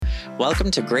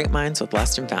Welcome to Great Minds with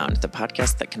Lost and Found, the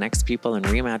podcast that connects people and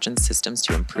reimagines systems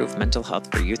to improve mental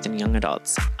health for youth and young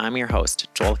adults. I'm your host,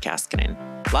 Joel Kaskinen.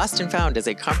 Lost and Found is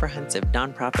a comprehensive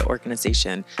nonprofit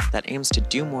organization that aims to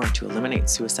do more to eliminate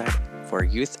suicide for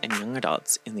youth and young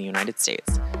adults in the United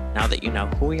States. Now that you know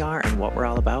who we are and what we're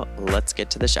all about, let's get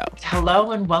to the show.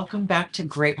 Hello and welcome back to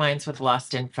Great Minds with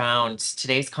Lost and Found.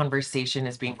 Today's conversation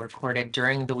is being recorded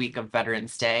during the week of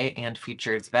Veterans Day and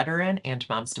features veteran and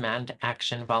Moms Demand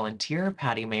Action volunteer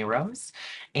Patty Mayrose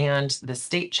and the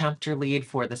state chapter lead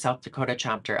for the South Dakota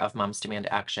chapter of Moms Demand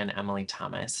Action, Emily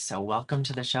Thomas. So welcome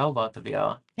to the show, both of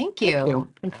you. Thank you.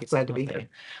 Thank you. Glad to be here.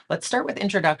 Let's start with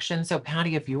introduction. So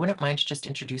Patty, if you wouldn't mind just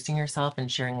introducing yourself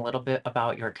and sharing a little bit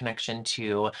about your connection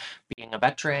to being a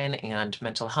veteran and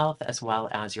mental health, as well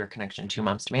as your connection to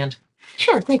Moms Demand.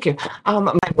 Sure, thank you. My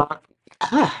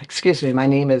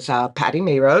name is Patty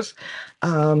Mayrose.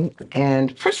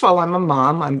 And first of all, I'm a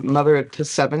mom. I'm mother to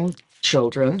 7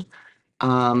 children.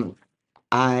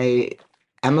 I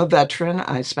am a veteran.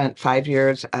 I spent 5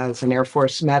 years as an Air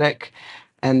Force medic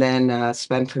and then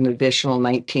spent an additional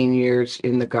 19 years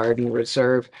in the Guard and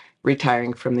Reserve,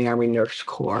 retiring from the Army Nurse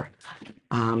Corps.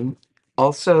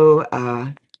 Also,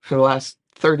 for the last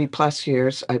 30 plus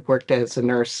years, I've worked as a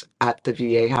nurse at the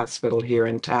VA hospital here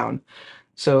in town.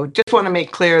 So just want to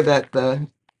make clear that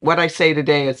what I say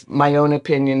today is my own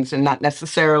opinions and not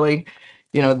necessarily,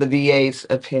 the VA's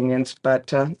opinions,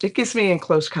 but it gives me in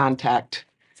close contact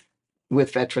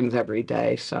with veterans every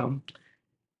day. So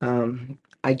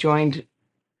I joined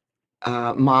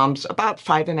Moms about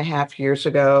 5.5 years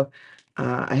ago.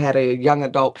 I had a young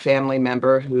adult family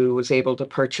member who was able to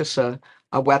purchase a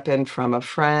weapon from a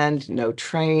friend, no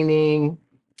training,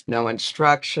 no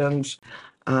instructions.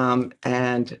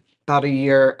 And about a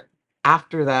year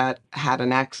after that, had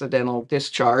an accidental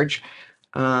discharge.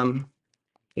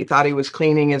 He thought he was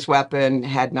cleaning his weapon,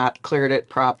 had not cleared it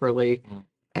properly,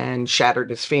 and shattered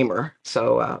his femur.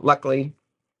 So luckily,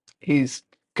 he's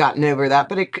gotten over that,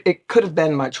 but it could have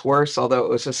been much worse. Although it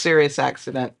was a serious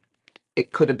accident,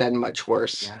 it could have been much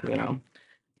worse.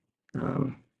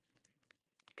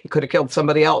 He could have killed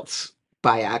somebody else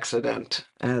by accident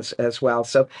as well.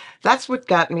 So that's what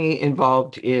got me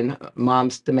involved in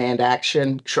Moms Demand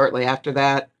Action. Shortly after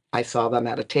that, I saw them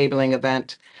at a tabling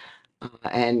event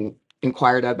and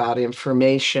inquired about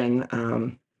information.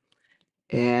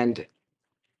 And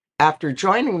after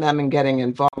joining them and getting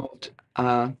involved,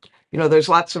 there's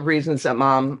lots of reasons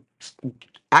that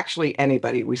actually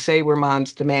anybody, we say we're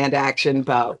Moms Demand Action,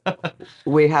 but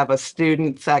we have a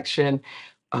student section,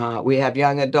 we have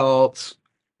young adults,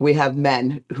 we have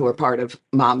men who are part of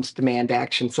Moms Demand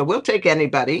Action. So we'll take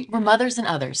anybody. We're mothers and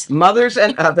others. Mothers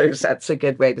and others, that's a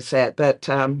good way to say it. But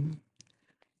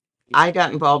I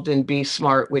got involved in Be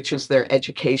Smart, which is their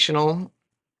educational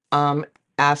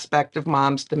aspect of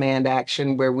Moms Demand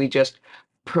Action, where we just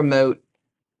promote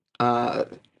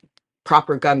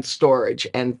proper gun storage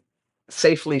and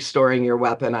safely storing your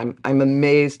weapon. I'm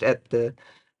amazed at the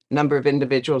number of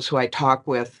individuals who I talk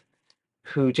with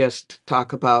who just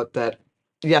talk about that.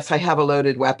 Yes, I have a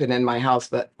loaded weapon in my house,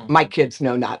 but my kids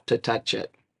know not to touch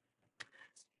it.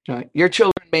 Your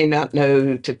children may not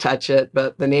know to touch it,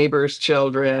 but the neighbor's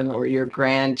children or your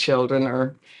grandchildren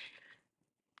or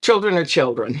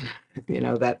children,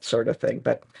 that sort of thing.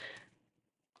 But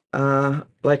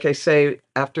like I say,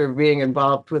 after being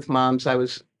involved with Moms, I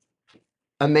was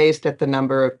amazed at the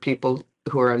number of people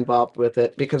who are involved with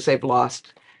it because they've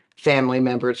lost family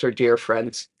members or dear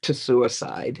friends to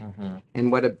suicide.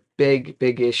 And what a big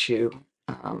issue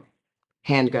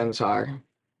handguns are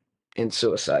in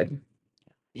suicide.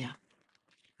 Yeah.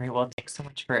 Right. Well, thanks so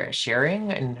much for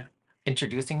sharing and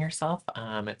introducing yourself.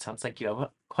 It sounds like you have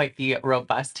quite the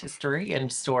robust history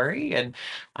and story, and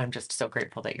I'm just so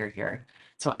grateful that you're here.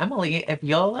 So Emily, if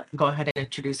you'll go ahead and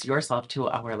introduce yourself to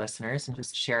our listeners and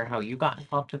just share how you got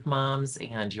involved with Moms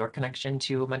and your connection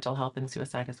to mental health and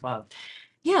suicide as well.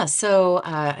 Yeah, so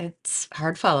it's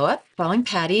hard following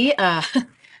Patty.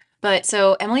 But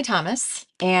so Emily Thomas,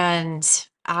 and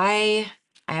I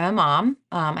am a mom.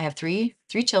 I have three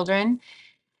children.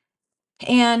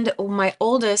 And my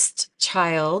oldest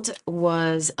child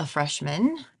was a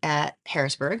freshman at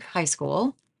Harrisburg High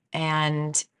School,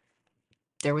 and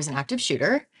there was an active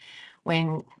shooter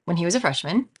when he was a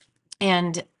freshman.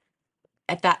 And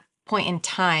at that point in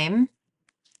time,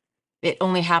 it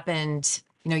only happened,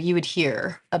 you would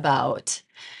hear about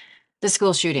the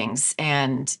school shootings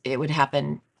and it would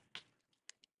happen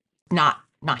not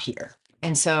here.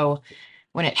 And so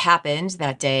when it happened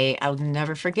that day, I'll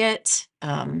never forget.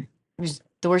 It was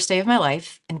the worst day of my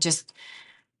life. And just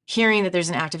hearing that there's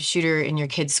an active shooter in your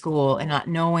kid's school and not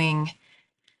knowing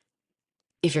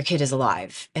if your kid is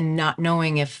alive, and not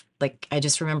knowing if, like, I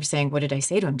just remember saying, what did I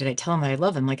say to him? Did I tell him that I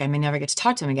love him? Like, I may never get to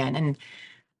talk to him again. And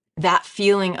that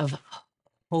feeling of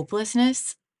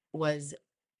hopelessness was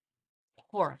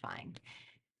horrifying.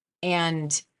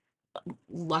 And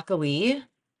luckily,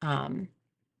 no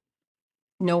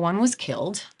one was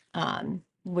killed,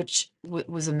 which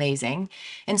was amazing.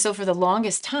 And so for the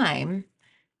longest time,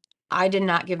 I did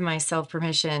not give myself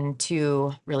permission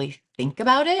to really think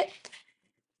about it,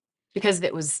 because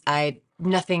it was,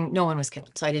 no one was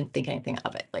killed. So I didn't think anything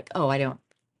of it. Like, oh,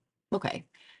 okay.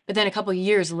 But then a couple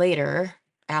years later,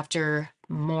 after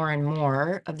more and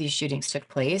more of these shootings took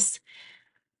place,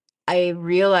 I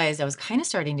realized I was kind of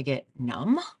starting to get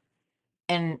numb.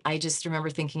 And I just remember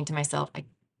thinking to myself,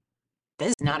 this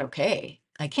is not okay.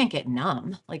 I can't get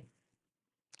numb. Like,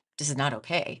 this is not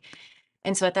okay.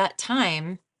 And so at that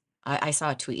time, I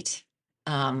saw a tweet,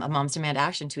 a Moms Demand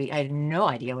Action tweet. I had no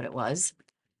idea what it was.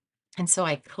 And so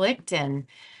I clicked and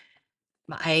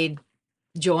I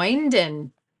joined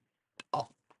and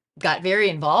got very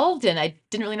involved, and I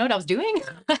didn't really know what I was doing,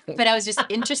 but I was just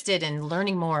interested in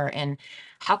learning more, and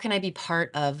how can I be part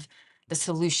of the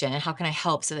solution, and how can I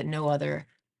help so that no other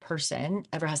person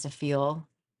ever has to feel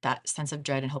that sense of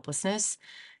dread and hopelessness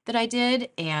that I did.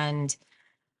 And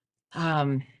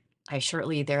I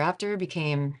shortly thereafter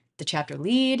became the chapter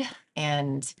lead,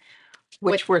 and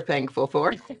which we're thankful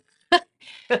for.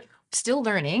 still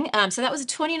learning. So that was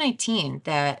 2019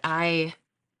 that I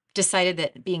decided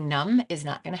that being numb is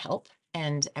not going to help,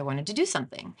 and I wanted to do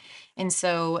something. And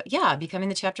so, yeah, becoming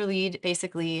the chapter lead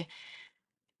basically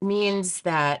means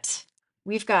that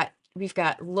we've got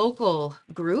local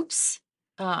groups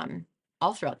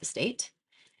all throughout the state,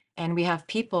 and we have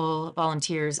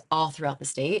volunteers all throughout the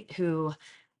state who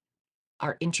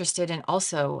are interested in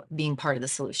also being part of the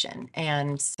solution.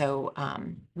 And so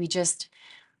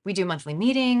we do monthly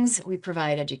meetings, we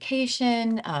provide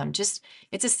education,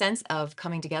 it's a sense of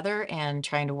coming together and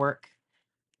trying to work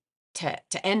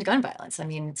to end gun violence. I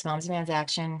mean, it's Moms Demand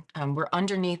Action. We're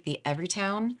underneath the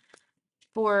Everytown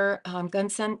for gun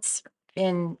sense,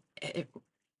 and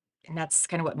that's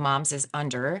kind of what Moms is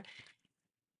under.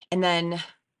 And then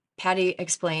Patty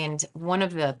explained one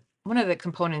of the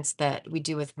components that we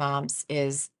do with moms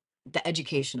is the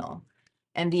educational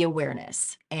and the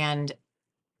awareness. And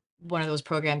one of those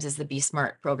programs is the Be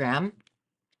Smart program,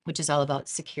 which is all about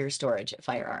secure storage of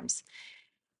firearms.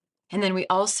 And then we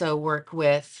also work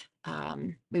with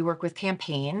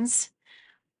campaigns,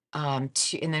 and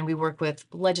then we work with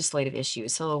legislative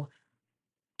issues. So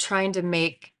trying to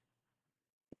make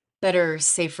better,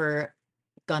 safer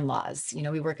gun laws.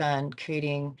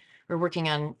 We're working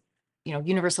on,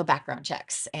 universal background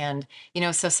checks. And,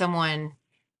 so someone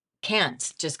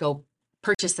can't just go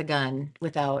purchase a gun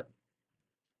without,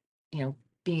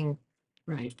 being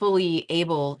Right. fully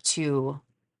able to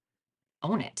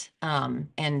own it,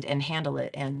 and handle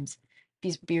it, and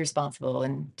be responsible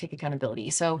and take accountability.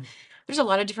 So there's a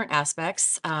lot of different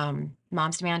aspects.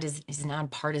 Moms Demand is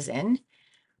nonpartisan,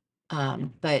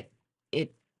 but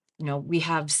it, we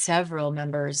have several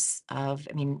members of,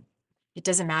 I mean, it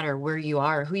doesn't matter where you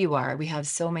are, who you are. We have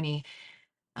so many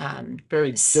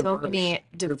Very so diverse many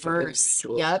group of diverse,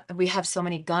 individuals. yep, we have so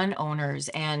many gun owners,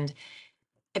 and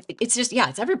it's just, yeah,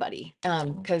 it's everybody,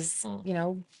 because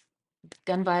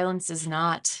gun violence is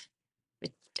not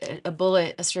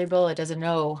a stray bullet doesn't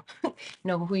know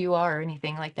who you are or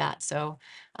anything like that. So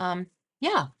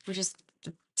yeah,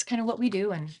 it's kind of what we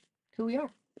do and who we are.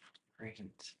 Great.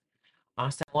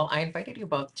 Awesome. Well, I invited you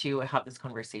both to have this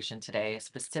conversation today,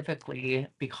 specifically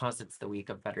because it's the week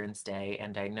of Veterans Day.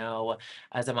 And I know,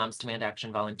 as a Moms Demand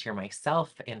Action volunteer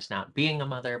myself, and not being a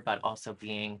mother, but also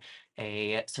being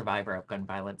a survivor of gun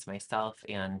violence myself,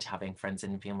 and having friends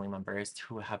and family members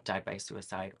who have died by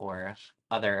suicide or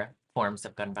other forms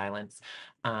of gun violence,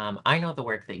 I know the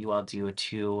work that you all do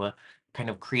to kind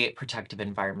of create protective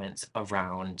environments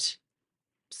around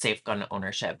safe gun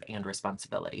ownership and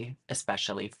responsibility,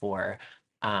 especially for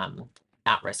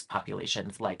at-risk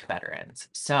populations like veterans.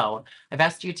 So I've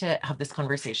asked you to have this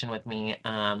conversation with me.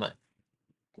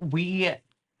 We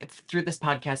Through this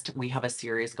podcast, we have a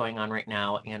series going on right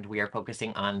now, and we are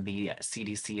focusing on the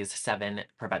CDC's 7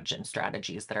 prevention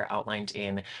strategies that are outlined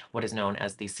in what is known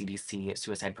as the CDC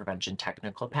Suicide Prevention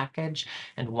Technical Package.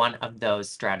 And one of those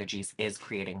strategies is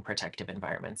creating protective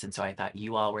environments. And so I thought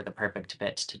you all were the perfect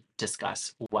fit to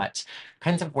discuss what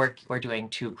kinds of work you're doing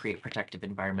to create protective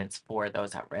environments for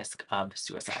those at risk of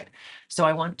suicide. So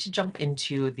I want to jump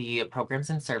into the programs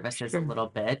and services a little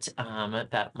bit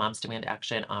that Moms Demand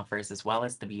Action offers, as well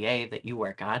as the VA that you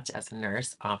work at as a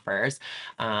nurse offers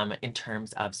in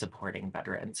terms of supporting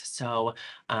veterans. So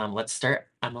let's start,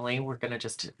 Emily. We're going to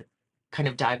just kind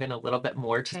of dive in a little bit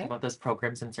more to Okay. some of those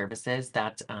programs and services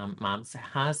that Moms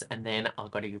has, and then I'll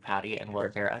go to you, Patty, and we'll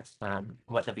hear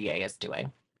what the VA is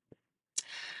doing.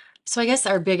 So I guess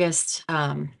our biggest,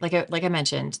 like I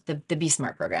mentioned, the Be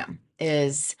Smart program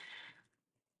is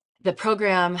the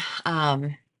program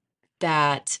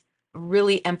that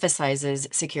really emphasizes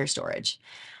secure storage.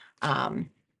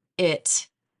 It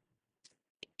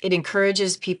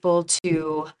encourages people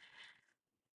to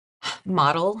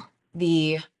model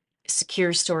the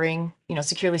securely storing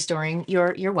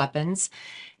your weapons.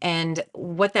 And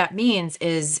what that means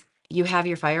is you have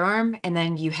your firearm and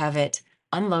then you have it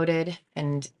unloaded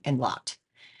and locked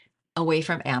away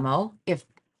from ammo, if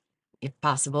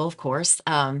possible, of course.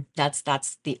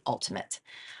 That's the ultimate.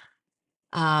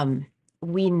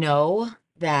 We know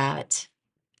that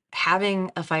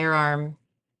having a firearm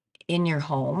in your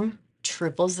home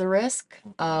triples the risk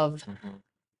of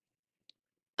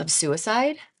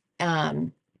suicide.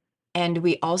 And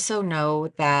we also know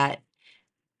that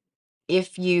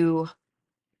if you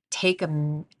take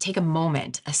a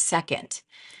moment, a second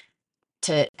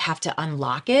to have to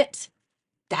unlock it,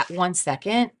 that 1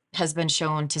 second has been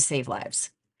shown to save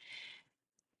lives.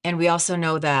 And we also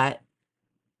know that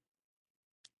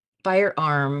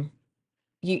firearm,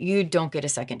 you don't get a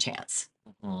second chance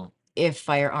if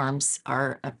firearms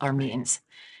are means.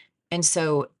 And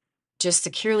so just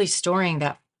securely storing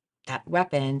that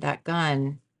weapon, that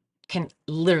gun, can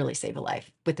literally save a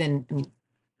life within, I mean,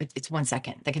 it's 1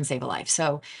 second that can save a life.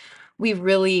 So we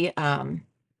really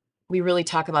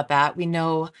talk about that. We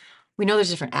know there's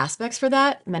different aspects for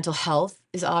that. Mental health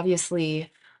is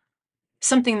obviously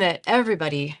something that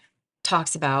everybody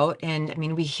talks about. And I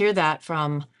mean, we hear that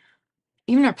from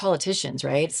even our politicians,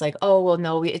 right? It's like, oh, well,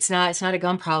 no, it's not a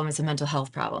gun problem, it's a mental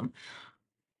health problem.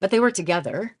 But they work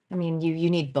together. I mean, you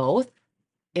need both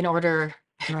in order,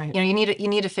 Right. you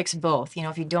need to fix both.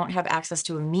 If you don't have access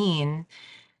to a mean,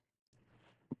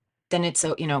 then it's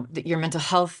your mental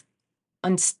health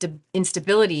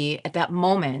instability at that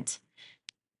moment,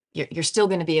 you're still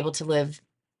going to be able to live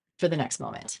for the next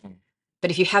moment. But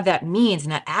if you have that means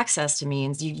and that access to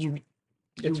means,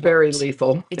 It's very won't.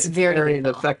 lethal. It's very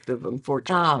lethal. effective,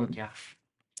 unfortunately. Yeah.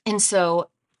 And so,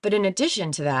 but in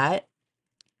addition to that,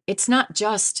 it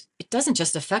doesn't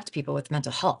just affect people with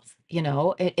mental health.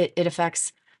 It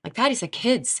affects, like Patty said,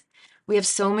 kids. We have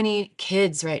so many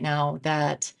kids right now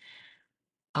that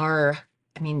are,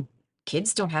 I mean,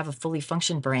 kids don't have a fully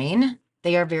functioned brain.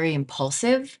 They are very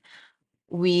impulsive.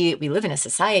 We live in a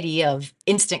society of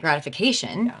instant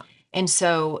gratification. Yeah. And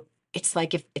so it's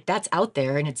like if that's out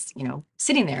there and it's,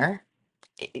 sitting there,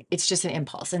 it's just an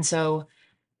impulse. And so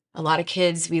a lot of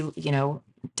kids,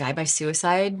 die by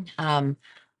suicide.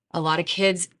 A lot of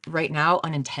kids right now,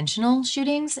 unintentional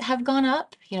shootings have gone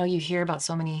up. You hear about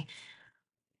so many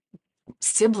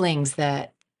siblings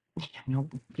that,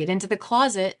 get into the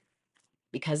closet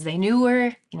because they knew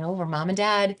where mom and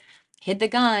dad hid the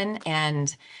gun.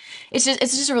 And it's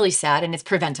just really sad, and it's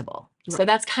preventable. Right. So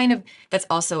that's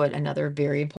also another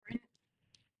very important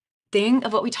thing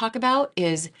of what we talk about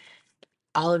is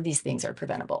all of these things are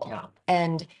preventable. Yeah.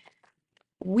 And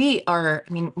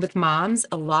with moms,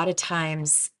 a lot of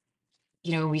times,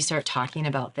 we start talking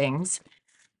about things,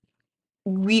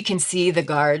 we can see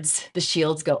the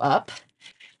shields go up.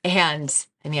 And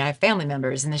I mean, I have family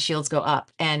members and the shields go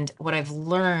up. And what I've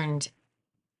learned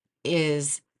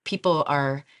is people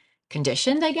are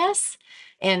conditioned, I guess.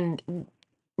 And,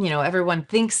 everyone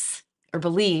thinks or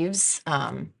believes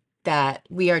that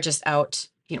we are just out,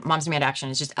 Moms Demand Action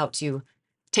is just out to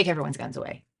take everyone's guns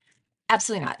away.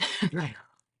 Absolutely not. Right.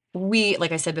 We,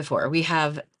 like I said before, we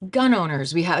have gun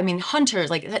owners, hunters,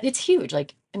 like it's huge.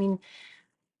 Like,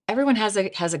 everyone has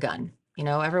a gun,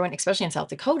 everyone, especially in South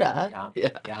Dakota,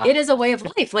 Yeah. it is a way of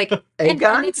life. Like, And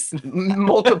guns,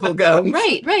 multiple guns.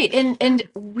 right. And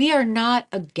we are not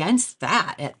against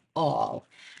that at all.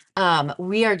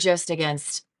 We are just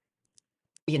against,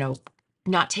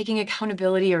 not taking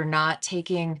accountability or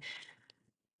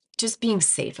just being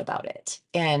safe about it.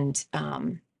 And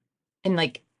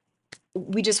like,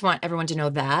 we just want everyone to know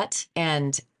that.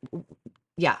 And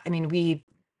yeah, I mean, we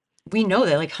know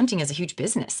that like hunting is a huge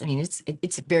business. I mean,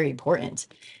 it's very important.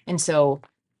 And so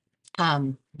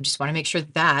we just want to make sure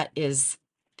that is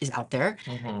out there.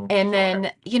 And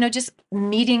then, just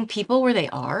meeting people where they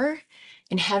are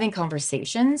and having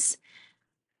conversations.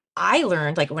 I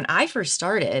learned, like, when I first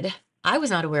started, I was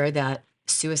not aware that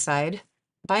suicide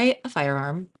by a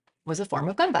firearm was a form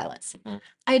of gun violence. Mhm.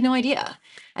 I had no idea.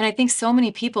 And I think so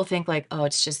many people think like, oh,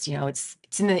 it's just, it's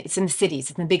in the cities,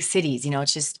 it's in the big cities,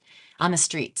 it's just on the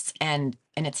streets. And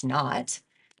it's not.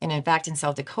 And in fact, in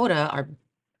South Dakota, our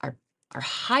our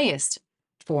highest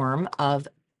form of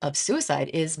suicide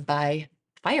is by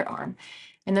firearm.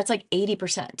 And that's like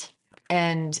 80%.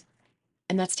 And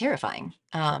that's terrifying.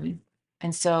 And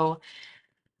so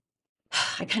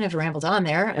I kind of rambled on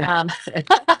there.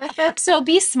 So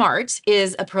Be Smart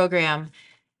is a program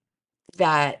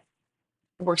that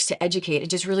works to educate and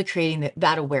just really creating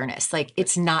that awareness. Like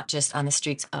it's not just on the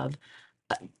streets of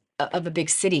a big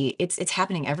city. It's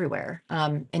happening everywhere.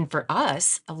 And for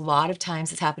us, a lot of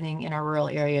times it's happening in our rural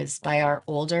areas by our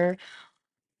older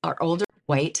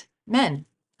white men.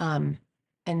 And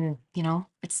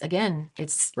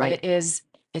Right.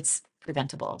 it's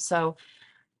preventable. So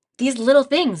these little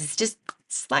things,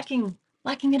 it's lacking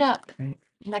it up. Right.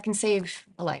 And that can save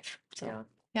a life. So Yeah.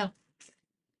 yeah.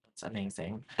 That's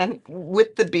amazing. And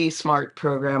with the Be Smart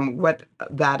program, what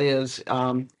that is,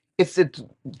 it's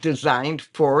designed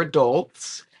for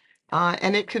adults,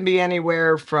 and it can be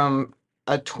anywhere from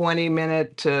a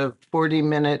 20-minute to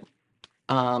 40-minute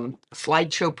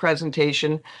slideshow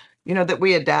presentation, that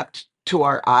we adapt to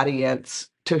our audience,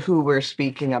 to who we're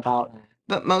speaking about,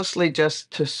 but mostly just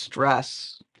to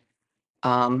stress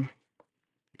um,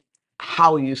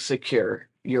 how you secure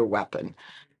your weapon.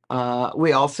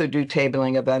 We also do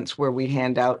tabling events where we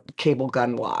hand out cable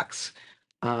gun locks,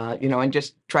 and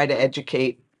just try to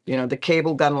educate. The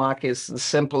cable gun lock is the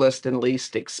simplest and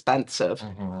least expensive,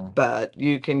 Mhm. but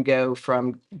you can go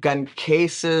from gun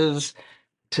cases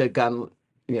to gun,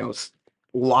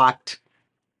 locked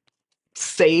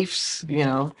safes,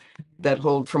 that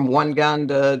hold from one gun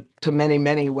to many,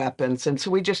 many weapons. And so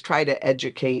we just try to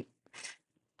educate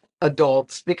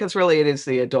adults, because really it is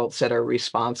the adults that are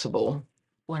responsible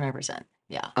 100%.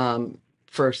 Yeah.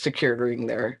 for securing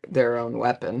their own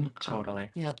weapon. Totally.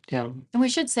 Yep. Yeah. And we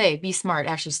should say Be Smart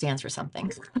actually stands for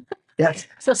something. Yes.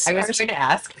 So I was SMART. going to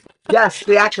ask. Yes.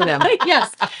 The acronym.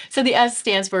 Yes. So the S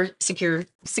stands for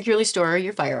securely store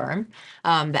your firearm.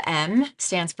 The M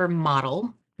stands for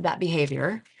model that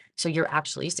behavior. So you're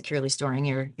actually securely storing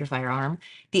your firearm.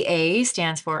 The A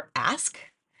stands for ask.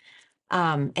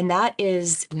 And that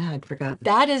is, Yeah, I'd forgotten.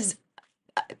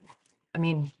 I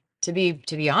mean, to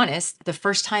be honest, the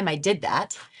first time I did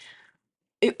that,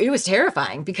 it was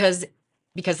terrifying because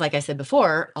like I said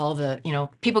before, all the,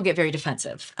 people get very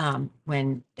defensive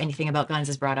when anything about guns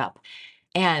is brought up.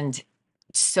 And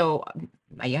so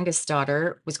my youngest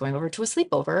daughter was going over to a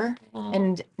sleepover, Mhm.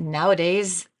 and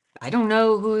nowadays I don't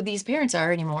know who these parents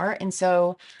are anymore. And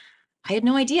so I had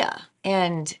no idea.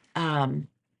 And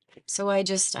so I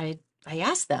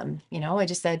asked them, I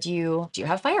just said, do you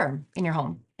have a firearm in your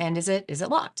home? And is it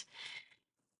locked?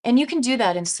 And you can do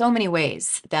that in so many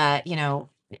ways that,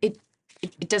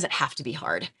 it doesn't have to be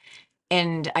hard.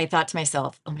 And I thought to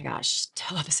myself, oh my gosh,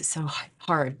 oh, this is so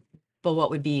hard. But what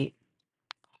would be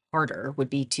harder would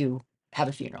be to have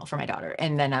a funeral for my daughter.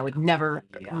 And then I would never,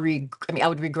 Yeah. I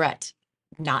would regret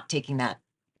not taking that.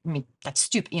 I mean, that's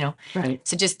stupid. Right.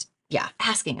 So just, yeah,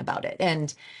 asking about it.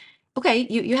 And okay,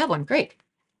 you have one. Great.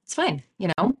 It's fine.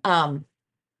 And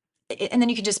then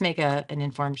you can just make an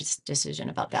informed decision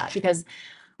about that. Because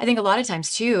I think a lot of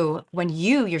times too, when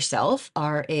you yourself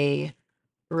are a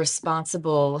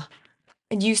responsible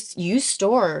and you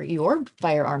store your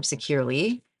firearm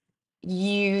securely,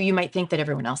 you might think that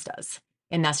everyone else does,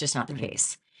 and that's just not the Right.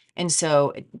 case. And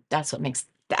so that's what makes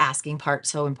the asking part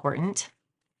so important.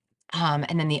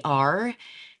 And then the R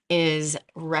is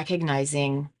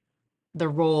recognizing the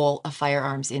role of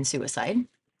firearms in suicide,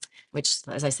 which,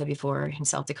 as I said before, in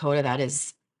South Dakota, that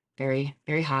is very,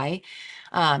 very high.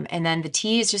 And then the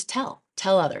T is just tell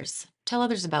others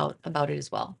about it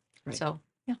as well. Right. So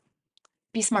yeah,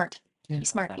 be smart. Yeah. Be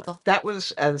smart, people. That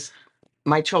was, as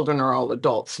my children are all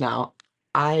adults now,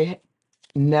 I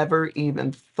never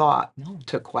even thought No.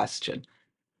 to question.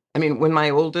 I mean, when my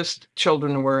oldest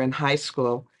children were in high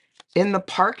school, in the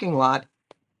parking lot,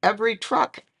 every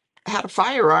truck had a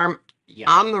firearm Yeah.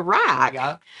 on the rack.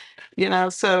 Yeah.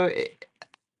 So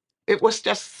it was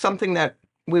just something that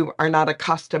we are not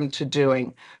accustomed to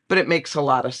doing, but it makes a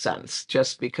lot of sense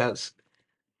just because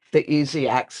the easy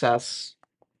access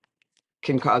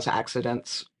can cause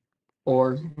accidents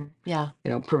or, Yeah,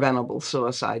 preventable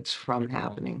suicides from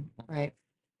happening. right.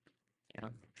 Yeah.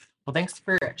 Well, thanks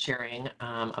for sharing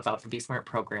about the Be Smart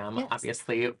program. Yes.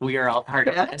 Obviously, we are all part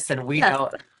of Yeah. this and we Yes.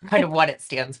 know kind of what it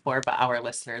stands for, but our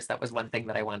listeners, that was one thing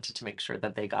that I wanted to make sure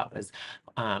that they got was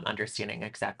understanding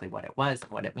exactly what it was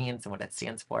and what it means and what it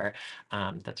stands for.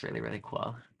 That's really, really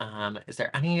cool. Is there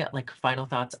any like final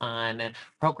thoughts on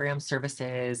programs,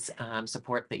 services,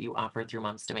 support that you offer through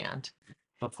Moms Demand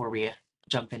before we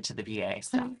jump into the VA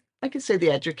stuff? I could say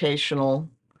the educational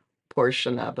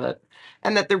portion of it,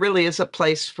 and that there really is a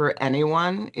place for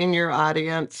anyone in your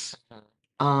audience.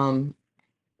 Um,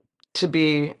 to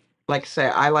be, like I say,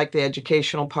 I like the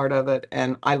educational part of it,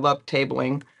 and I love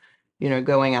tabling,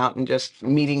 going out and just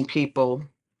meeting people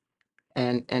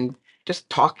and just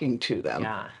talking to them.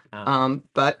 Yeah.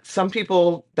 But some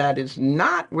people, that is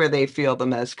not where they feel the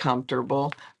most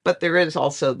comfortable, but there is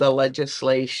also the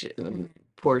legislation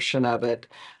portion of it,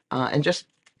 and just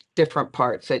different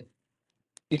parts that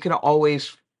you can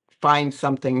always find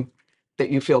something that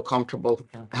you feel comfortable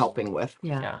helping with.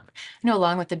 Yeah. Yeah.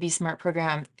 Along with the Be Smart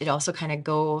program, it also kind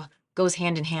of goes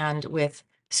hand in hand with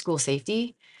school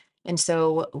safety. And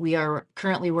so we are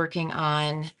currently working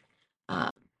on,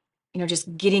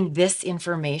 just getting this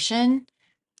information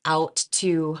out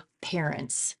to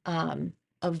parents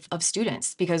of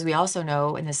students, because we also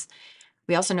know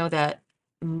that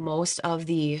most of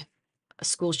the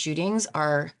school shootings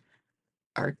are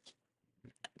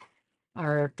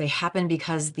they happen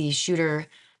because the shooter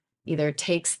either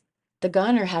takes the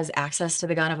gun or has access to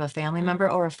the gun of a family member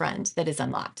or a friend that is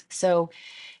unlocked. So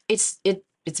it's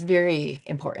very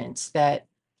important that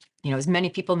as many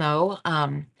people know.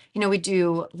 We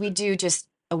do just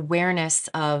awareness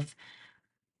of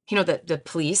the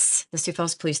police. The Sioux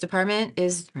Falls Police Department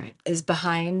is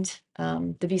behind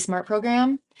the Be Smart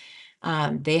program.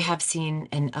 They have seen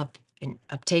an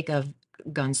uptake of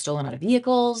guns stolen out of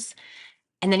vehicles,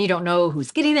 and then you don't know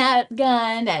who's getting that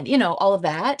gun, and all of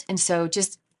that. And so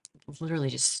just literally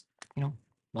just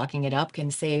locking it up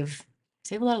can save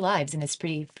a lot of lives, and it's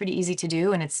pretty easy to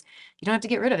do, and you don't have to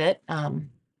get rid of it.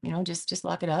 Just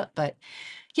lock it up. But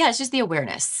yeah, it's just the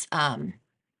awareness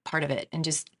part of it, and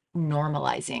just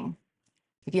normalizing.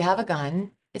 If you have a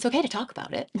gun, it's okay to talk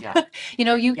about it. Yeah.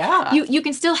 Yeah. You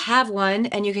can still have one,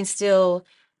 and you can still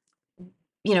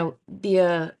be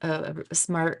a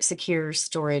smart, secure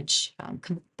storage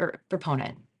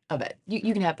proponent of it.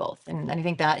 You can have both, and I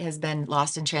think that has been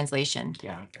lost in translation.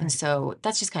 Yeah. And so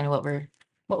that's just kind of what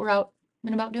we're out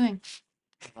and about doing.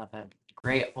 Love it.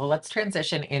 Great. Well, let's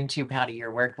transition into Patty,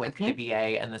 your work with Okay. the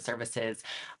VA and the services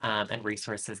and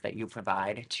resources that you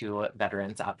provide to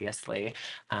veterans, obviously,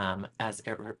 as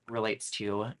it relates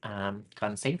to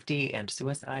gun safety and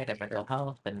suicide and mental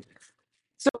health. And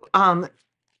So,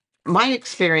 my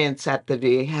experience at the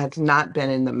VA has not been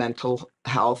in the mental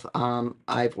health.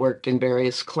 I've worked in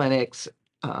various clinics,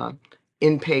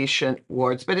 inpatient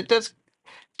wards, but it does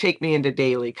take me into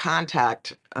daily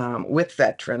contact with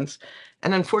veterans.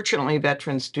 And unfortunately,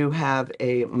 veterans do have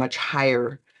a much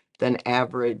higher than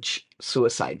average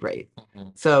suicide rate.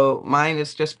 Mhm. So mine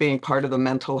is just being part of the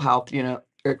mental health, or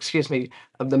excuse me,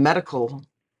 of the medical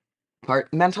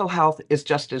part. Mental health is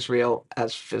just as real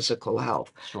as physical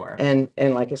health. Sure. And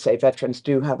like I say, veterans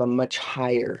do have a much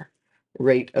higher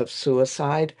rate of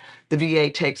suicide. The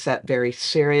VA takes that very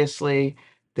seriously.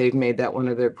 They've made that one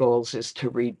of their goals is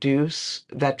to reduce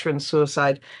veteran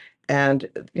suicide. And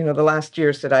the last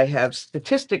years that I have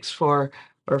statistics for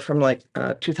are from like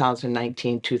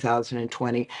 2019,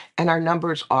 2020, and our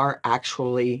numbers are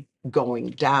actually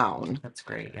going down, That's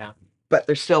great. Yeah. but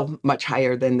they're still much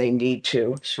higher than they need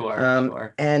to. Sure.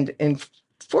 Sure. And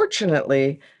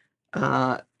unfortunately,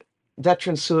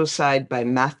 veteran suicide by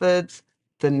methods,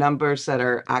 the numbers that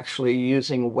are actually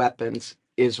using weapons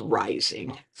is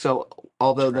rising. So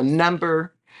although the Interesting.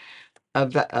 number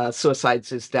of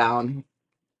suicides is down,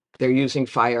 they're using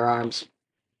firearms,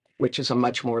 which is a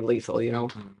much more lethal,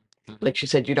 Mhm. like she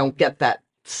said, you don't get that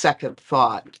second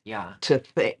thought Yeah. to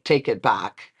take it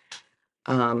back,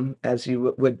 as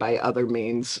you would by other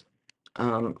means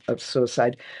of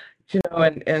suicide.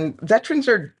 And veterans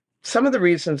are some of the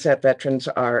reasons that veterans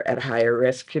are at higher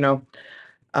risk.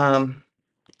 Um,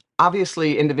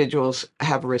 obviously, individuals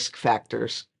have risk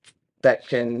factors that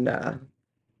can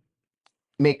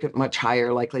make it much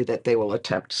higher likely that they will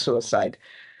attempt suicide.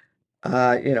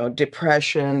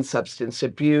 Depression, substance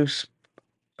abuse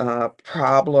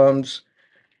problems,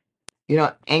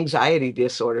 anxiety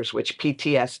disorders, which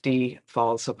PTSD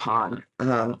falls upon.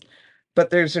 But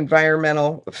there's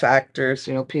environmental factors,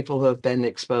 people who have been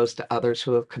exposed to others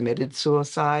who have committed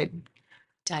suicide.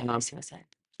 Died by suicide.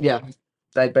 Yeah,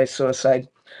 died by suicide.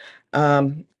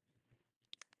 Um,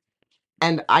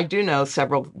 And I do know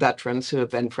several veterans who have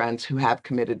been friends who have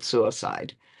committed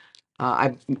suicide.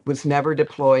 I was never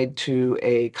deployed to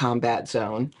a combat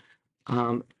zone,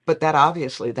 but that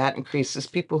obviously that increases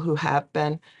people who have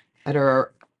been at a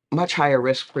much higher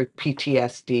risk for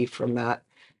PTSD from that.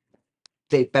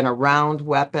 They've been around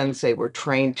weapons. They were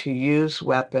trained to use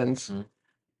weapons.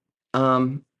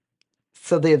 Um,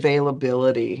 so the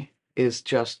availability is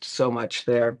just so much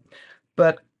there.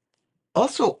 But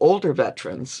also older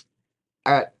veterans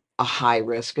are at a high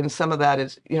risk, and some of that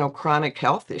is, chronic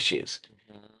health issues.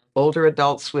 Older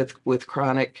adults with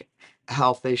chronic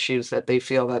health issues that they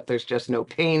feel that there's just no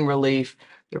pain relief,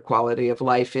 their quality of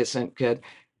life isn't good.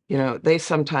 They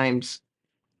sometimes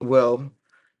will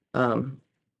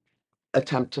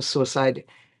attempt to suicide,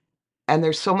 and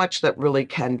there's so much that really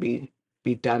can be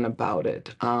done about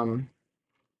it.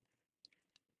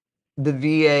 The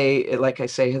VA, like I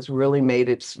say, has really made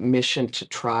its mission to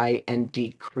try and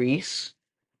decrease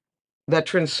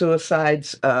veteran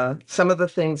suicides. Some of the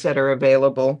things that are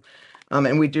available,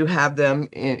 and we do have them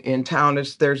in town,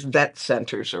 is there's vet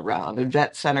centers around. And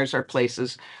vet centers are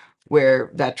places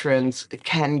where veterans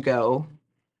can go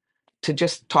to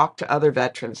just talk to other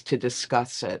veterans to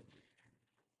discuss it.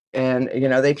 And,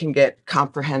 they can get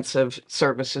comprehensive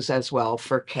services as well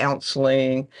for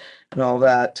counseling and all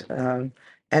that.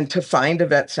 And to find a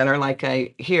vet center, like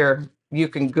I hear, you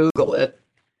can Google it,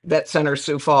 Vet Center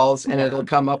Sioux Falls, and it'll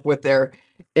come up with their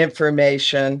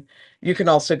information. You can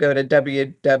also go to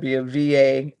www.va.gov,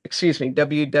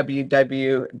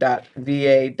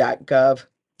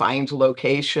 find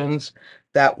locations.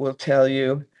 That will tell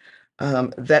you.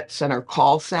 Vet center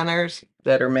call centers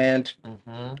that are manned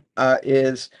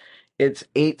it's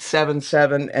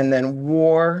 877 and then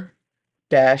war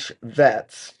vets.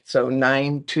 So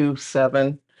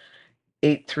 927-8387.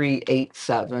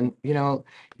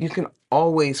 You can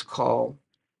always call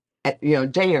at,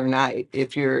 day or night.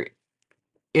 If you're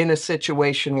in a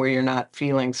situation where you're not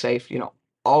feeling safe,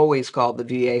 always call the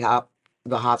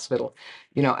the hospital.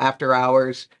 After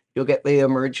hours, you'll get the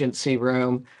emergency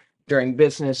room. During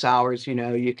business hours,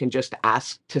 you can just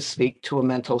ask to speak to a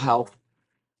mental health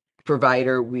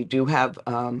provider. We do have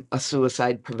a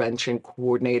suicide prevention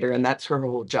coordinator, and that's her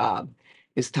whole job,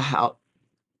 is to help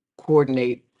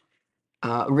coordinate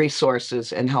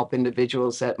resources and help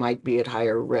individuals that might be at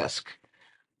higher risk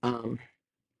to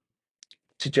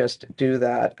just do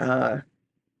that.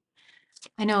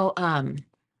 I know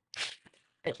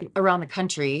around the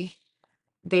country,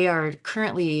 they are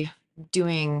currently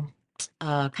doing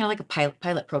kind of like a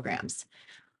pilot programs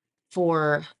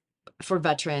for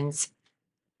veterans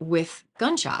with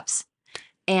gun shops.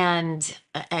 And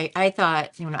I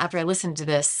thought, after I listened to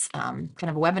this kind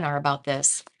of a webinar about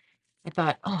this, I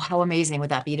thought, oh, how amazing would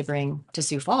that be to bring to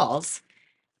Sioux Falls?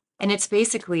 And it's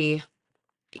basically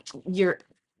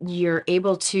you're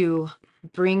able to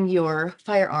bring your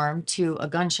firearm to a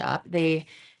gun shop. They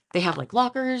have like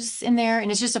lockers in there,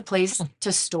 and it's just a place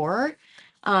to store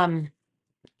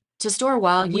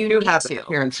while We you do need have it to.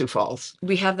 here in Sioux Falls.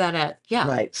 We have that at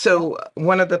Right. So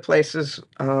one of the places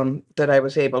that I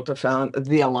was able to found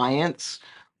the Alliance,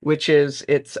 which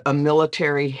it's a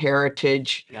military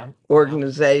heritage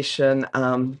organization,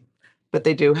 but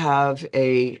they do have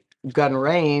a gun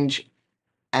range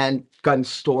and gun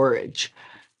storage.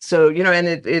 So,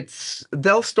 and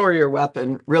they'll store your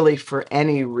weapon really for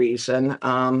any reason.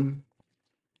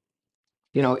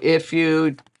 If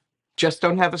you just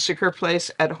don't have a secure place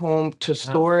at home to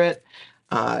store it,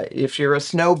 if you're a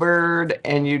snowbird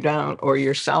and you don't, or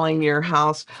you're selling your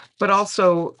house, but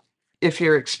also if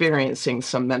you're experiencing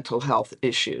some mental health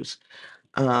issues.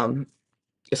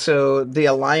 So the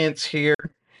Alliance here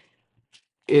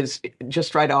is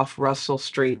just right off Russell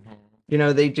Street.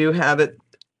 They do have it.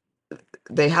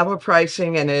 They have a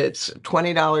pricing, and it's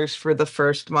 $20 for the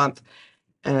first month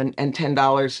and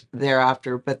 $10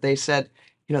 thereafter. But they said,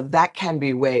 that can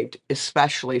be waived,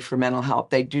 especially for mental health.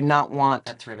 They do not want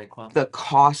That's really cool. the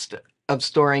cost of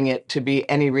storing it to be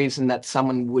any reason that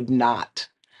someone would not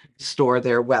store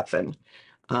their weapon.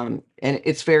 And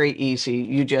it's very easy.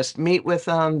 You just meet with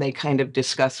them. They kind of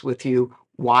discuss with you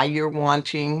why you're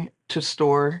wanting to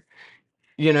store,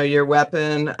 your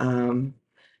weapon.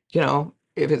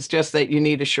 If it's just that you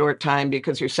need a short time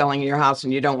because you're selling your house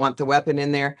and you don't want the weapon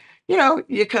in there,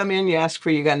 you come in, you ask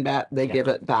for your gun back, they give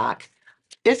it back.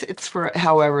 It's for,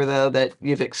 however, though, that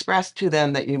you've expressed to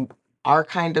them that you are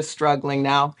kind of struggling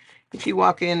now. If you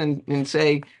walk in and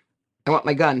say, I want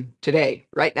my gun today,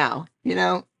 right now,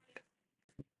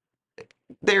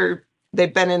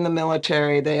 they've been in the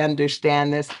military, they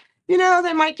understand this.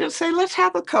 they might just say, let's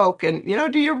have a Coke. And,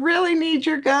 do you really need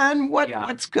your gun?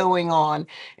 What's going on?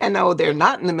 And no, they're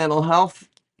not in the mental health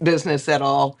business at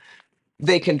all.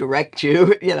 They can direct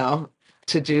you,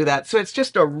 to do that. So it's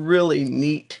just a really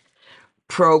neat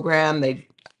program. They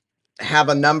have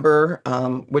a number,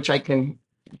 which I can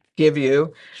give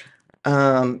you.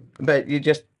 But you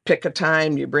just pick a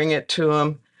time, you bring it to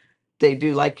them. They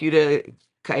do like you to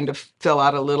kind of fill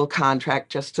out a little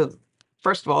contract just to,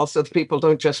 first of all, so the people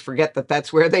don't just forget that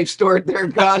that's where they've stored their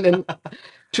gun and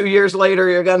 2 years later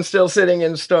your gun's still sitting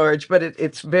in storage. But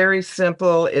it's very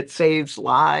simple. It saves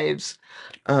lives.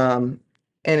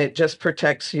 And it just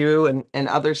protects you and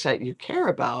others that you care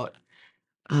about.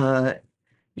 And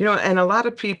a lot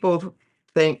of people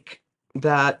think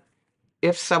that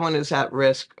if someone is at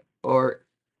risk or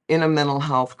in a mental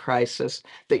health crisis,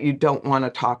 that you don't want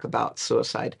to talk about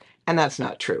suicide. And that's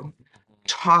not true.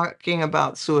 Talking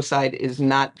about suicide is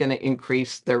not going to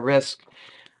increase their risk.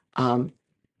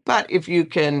 But if you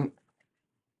can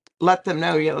let them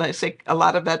know, I say a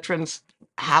lot of veterans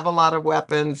have a lot of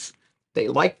weapons. They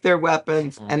like their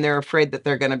weapons and they're afraid that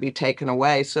they're going to be taken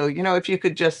away. So, if you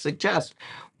could just suggest,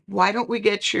 why don't we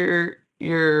get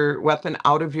your weapon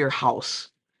out of your house?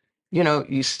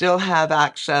 You still have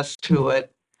access to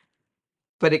it,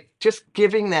 but just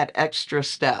giving that extra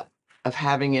step of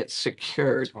having it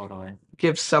secured Totally.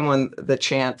 gives someone the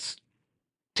chance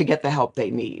to get the help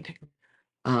they need.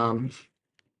 And,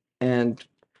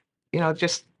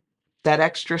 just that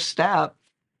extra step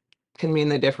can mean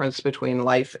the difference between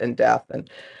life and death. And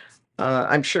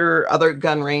I'm sure other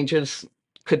gun ranges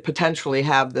could potentially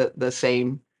have the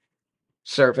same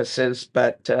services,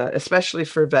 but especially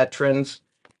for veterans,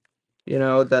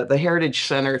 the Heritage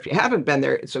Center, if you haven't been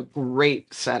there, it's a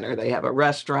great center. They have a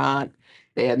restaurant,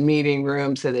 they have meeting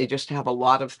rooms, so they just have a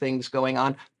lot of things going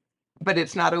on. But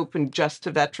it's not open just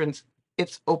to veterans.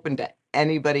 It's open to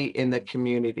anybody in the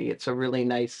community. It's a really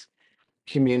nice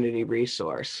community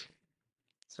resource.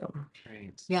 So,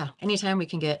 Great. Yeah, anytime we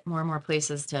can get more and more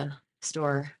places to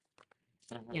store,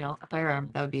 a firearm,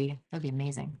 that'd be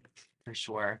amazing. For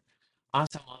sure.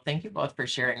 Awesome. Well, thank you both for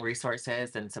sharing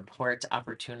resources and support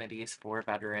opportunities for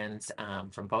veterans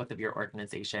from both of your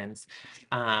organizations.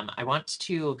 I want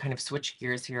to kind of switch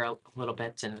gears here a little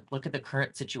bit and look at the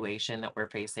current situation that we're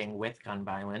facing with gun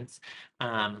violence.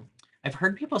 I've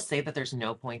heard people say that there's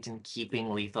no point in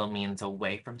keeping lethal means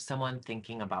away from someone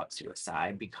thinking about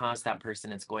suicide because that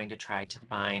person is going to try to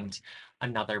find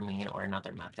another mean or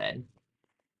another method.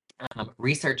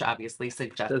 Research obviously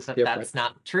suggests That's that different. that's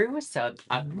not true. So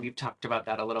we've talked about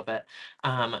that a little bit.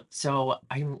 So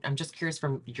I'm just curious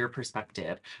from your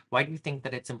perspective, why do you think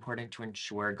that it's important to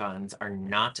ensure guns are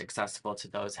not accessible to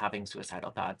those having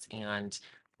suicidal thoughts? And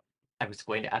I was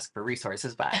going to ask for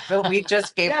resources, but we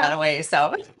just gave that away.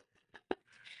 So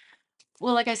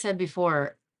Well, like I said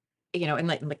before, and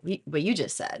like what you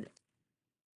just said,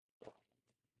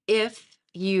 if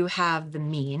you have the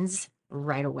means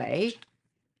right away,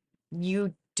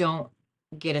 you don't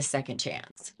get a second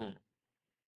chance.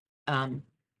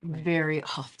 Very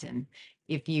often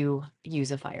if you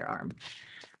use a firearm.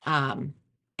 And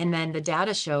then the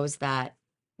data shows that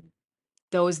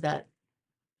those that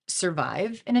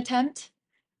survive an attempt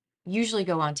usually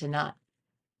go on to not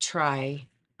try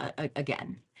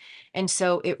again. And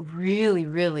so it really,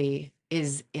 really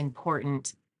is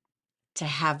important to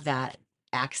have that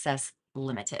access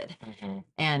limited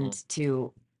and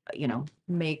to,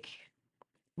 make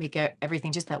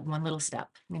everything just that one little step.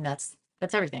 I mean, that's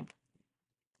everything.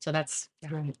 So that's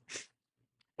Right.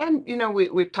 And,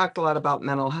 we've talked a lot about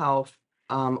mental health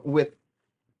with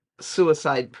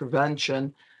suicide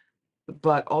prevention,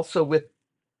 but also with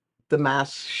the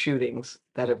mass shootings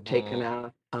that have taken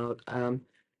out.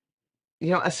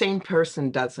 A sane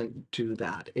person doesn't do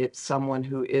that. It's someone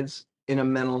who is in a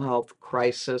mental health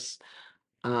crisis.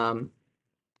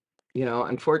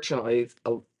 Unfortunately,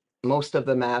 most of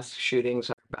the mass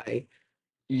shootings are by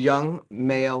young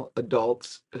male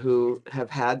adults who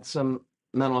have had some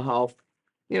mental health,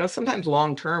 sometimes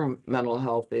long-term mental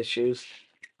health issues.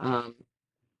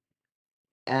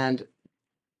 And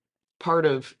part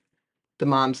of the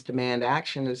Moms Demand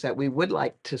Action is that we would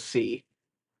like to see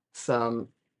some,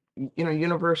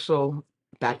 universal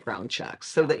background checks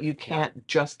so that you can't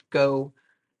just go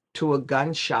to a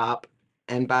gun shop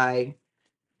and buy,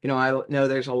 I know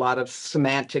there's a lot of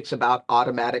semantics about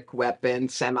automatic weapon,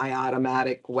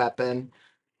 semi-automatic weapon.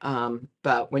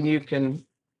 But when you can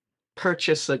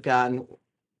purchase a gun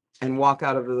and walk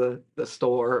out of the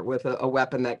store with a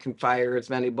weapon that can fire as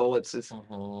many bullets as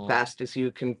fast as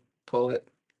you can pull it,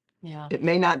 yeah. it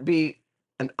may not be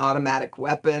an automatic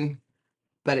weapon,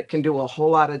 but it can do a whole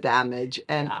lot of damage.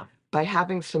 And by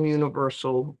having some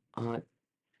universal,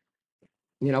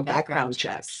 background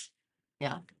checks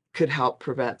Yeah. could help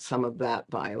prevent some of that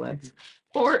violence.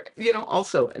 Or,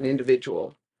 also an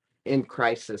individual in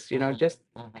crisis, just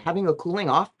having a cooling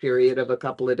off period of a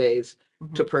couple of days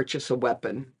to Mhm. purchase a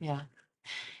weapon. Yeah.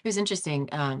 It was interesting.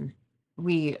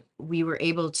 We were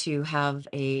able to have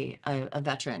a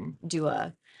veteran do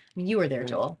I mean, you were there, Right.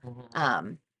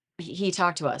 Joel. He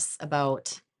talked to us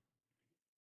about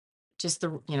just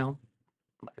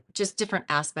just different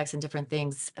aspects and different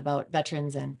things about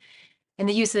veterans and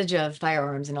the usage of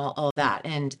firearms and all of that.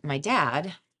 And my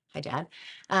dad, hi dad,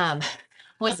 um,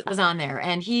 was on there,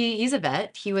 and he's a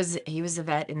vet. He was a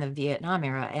vet in the Vietnam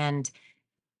era, and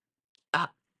uh,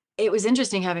 it was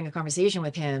interesting having a conversation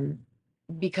with him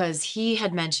because he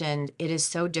had mentioned it is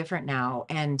so different now.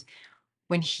 And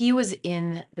when he was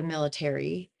in the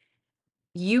military,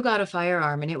 you got a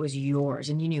firearm and it was yours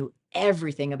and you knew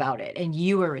everything about it and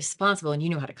you were responsible and you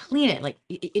knew how to clean it like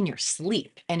in your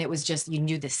sleep. And it was just, you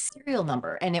knew the serial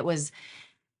number, and it was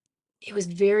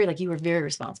very like you were very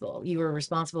responsible. You were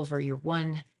responsible for your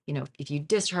one, if you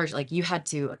discharge, like you had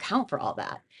to account for all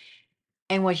that.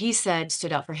 And what he said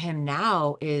stood out for him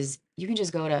now is you can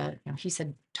just go to, he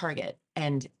said Target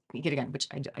and you get a gun, which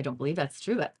I don't believe that's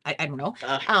true, but I don't know.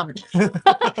 I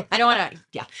don't want to,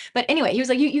 yeah. But anyway, he was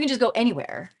like, you can just go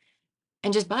anywhere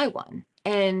and just buy one.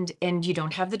 And you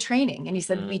don't have the training. And he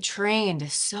said, we trained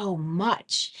so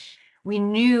much. We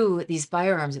knew these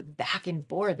firearms back and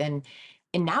forth. And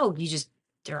now you just,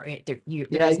 there's no You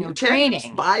can't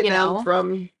training, buy them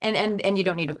from. and you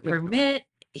don't need a permit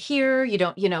here. You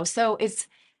don't, so it's,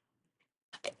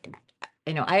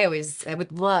 I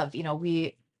would love,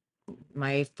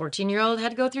 my 14-year-old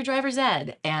had to go through driver's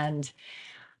ed and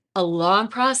a long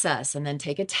process and then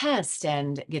take a test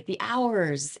and get the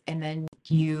hours. And then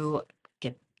you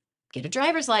get a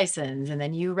driver's license and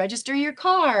then you register your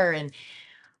car. And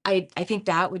I think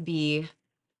that would be,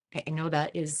 I know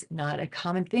that is not a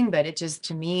common thing, but it just,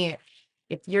 to me,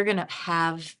 if you're going to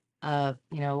have,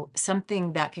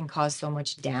 something that can cause so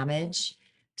much damage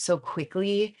so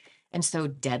quickly and so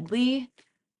deadly,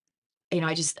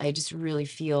 I just really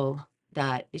feel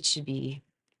that it should be,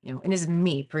 and this is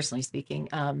me personally speaking,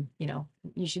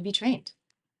 you should be trained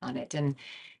on it and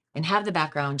have the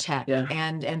background check Yeah.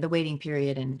 and the waiting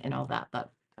period and all that.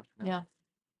 But yeah.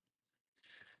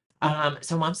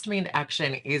 So Moms Demand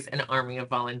Action is an army of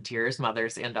volunteers,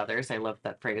 mothers and others. I love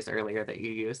that phrase earlier that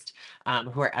you used,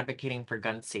 who are advocating for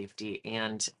gun safety.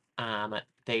 And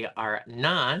they are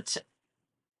not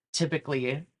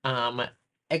typically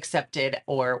accepted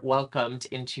or welcomed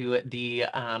into the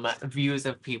views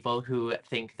of people who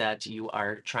think that you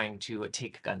are trying to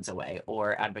take guns away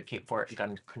or advocate for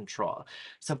gun control.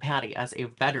 So Patty, as a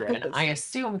veteran, I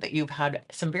assume that you've had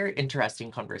some very interesting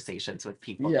conversations with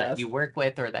people that Yes. you work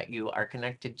with or that you are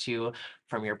connected to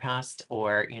from your past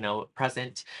or,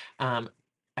 present.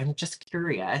 I'm just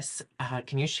curious,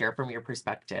 can you share from your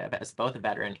perspective as both a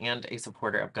veteran and a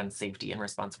supporter of gun safety and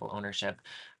responsible ownership,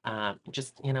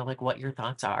 just, like what your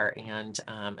thoughts are and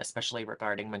especially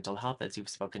regarding mental health as you've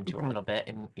spoken to a Right. little bit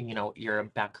and, your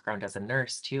background as a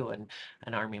nurse too and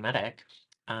an Army medic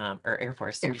or Air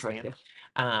Force, Air excuse Force, me.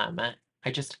 yeah.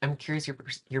 I'm curious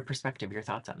your perspective, your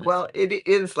thoughts on this. Well, it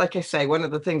is, like I say, one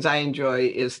of the things I enjoy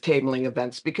is tabling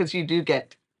events because you do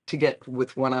get to get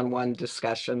with one-on-one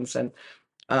discussions. And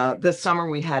this summer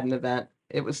we had an event.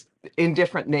 It was in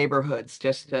different neighborhoods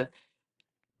just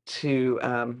to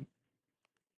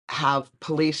have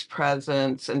police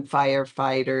presence and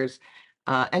firefighters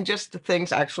and just the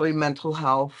things, actually mental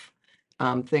health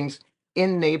things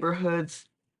in neighborhoods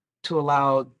to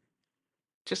allow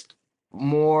just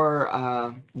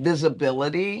more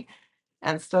visibility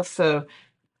and stuff. So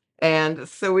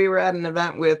we were at an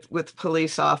event with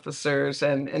police officers,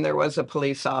 and there was a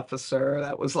police officer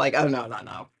that was like, "Oh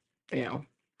no, you know,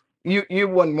 you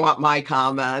wouldn't want my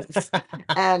comments."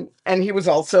 And he was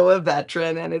also a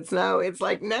veteran, and it's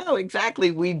like, no,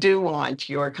 exactly, we do want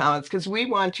your comments because we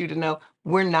want you to know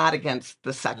we're not against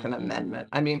the Second Amendment.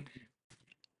 I mean,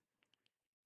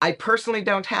 I personally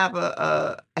don't have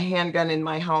a handgun in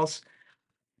my house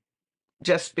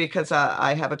just because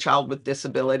I have a child with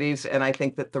disabilities, and I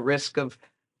think that the risk of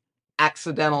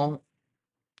accidental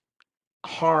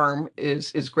harm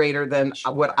is greater than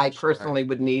what I Sure. personally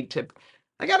would need to.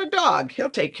 I got a dog, he'll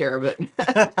take care of it.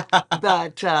 But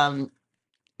that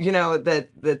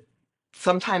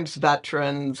sometimes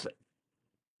veterans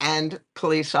and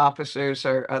police officers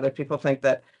or other people think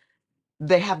that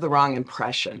they have the wrong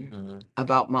impression Mhm.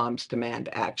 about Moms Demand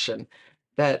Action.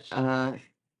 That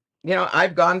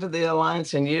I've gone to the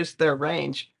Alliance and used their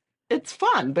range. It's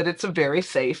fun, but it's a very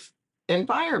safe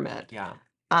environment. Yeah.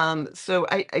 So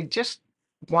I just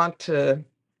want to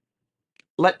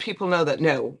let people know that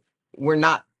no, we're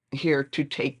not here to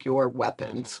take your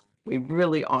weapons. We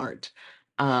really aren't.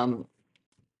 Um,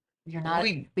 You're not,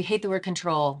 we we hate the word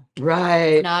control.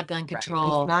 right. It's not gun Right.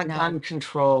 control. It's not No, gun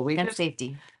control. We gun just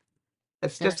safety.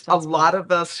 it's They're just a responsible. lot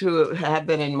of us who have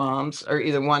been in moms are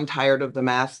either one tired of the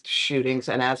mass shootings,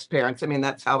 and as parents, I mean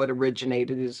that's how it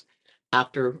originated is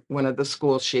after one of the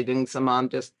school shootings, a mom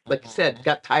just like you said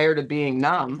got tired of being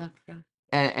numb Yeah.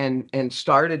 and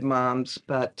started moms,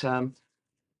 but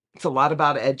it's a lot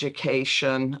about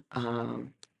education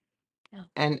Yeah.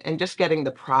 and just getting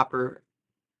the proper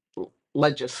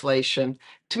legislation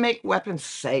to make weapons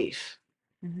safe.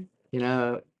 Mhm. You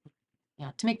know,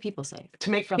 Yeah, to make people safe. to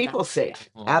make From people that. safe.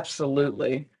 Mhm.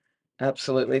 Absolutely,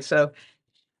 absolutely. So,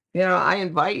 I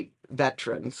invite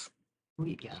veterans,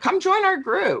 Yeah. come join our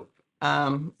group.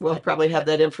 We'll That'd be probably have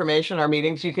good. that information, our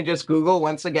meetings. You can just Google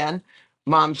once again,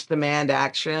 Moms Demand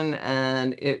Action,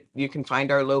 and you can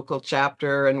find our local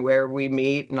chapter and where we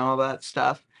meet and all that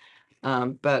stuff.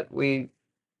 But we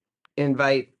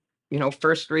invite,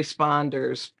 first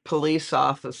responders, police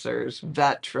officers,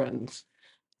 veterans,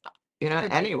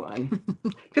 anyone.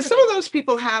 Because some of those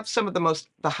people have some of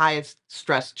the highest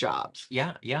stress jobs.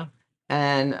 Yeah. Yeah.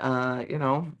 And,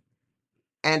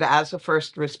 and as a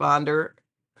first responder,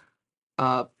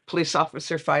 police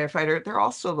officer, firefighter, they're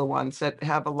also the ones that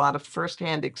have a lot of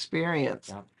firsthand experience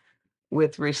Yeah.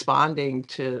 with responding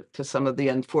to some of the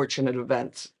unfortunate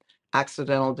events,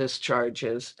 accidental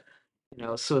discharges,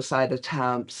 suicide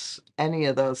attempts, any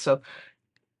of those. So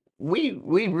we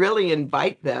really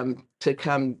invite them to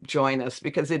come join us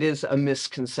because it is a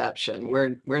misconception.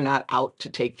 We're not out to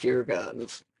take your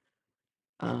guns.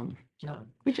 No.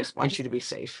 We just want you to be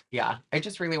safe. Yeah, I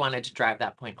just really wanted to drive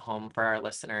that point home for our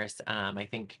listeners. I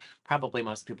think probably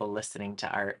most people listening to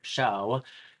our show,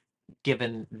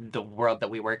 given the world that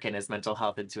we work in as mental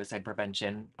health and suicide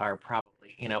prevention, are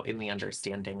probably, in the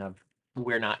understanding of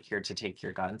we're not here to take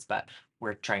your guns, but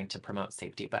we're trying to promote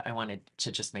safety. But I wanted to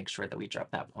just make sure that we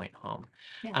drove that point home.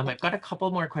 Yeah. I've got a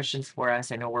couple more questions for us.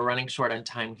 I know we're running short on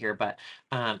time here, but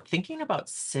thinking about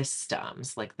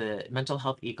systems like the mental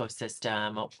health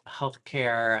ecosystem,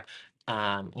 healthcare,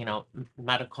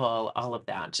 medical, all of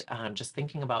that. Just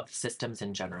thinking about systems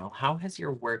in general. How has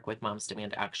your work with Moms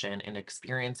Demand Action and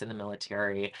experience in the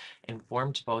military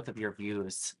informed both of your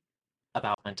views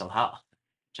about mental health?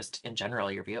 Just in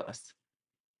general, your views.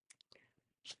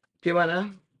 Do you want to?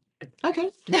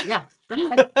 Okay. Yeah. Go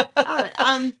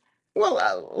ahead.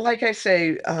 Well, like I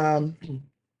say,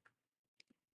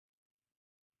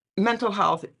 mental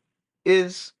health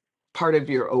is part of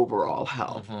your overall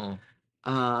health. Mhm.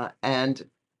 And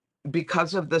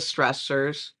because of the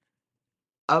stressors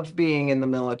of being in the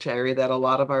military, that a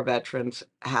lot of our veterans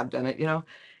have done it,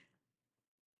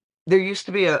 there used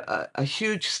to be a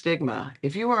huge stigma.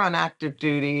 If you were on active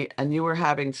duty and you were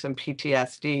having some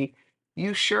PTSD,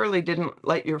 you surely didn't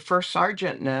let your first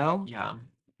sergeant know Yeah.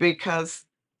 because,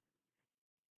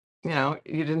 you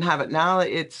didn't have it. Now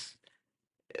it's,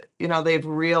 they've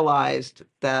realized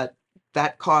that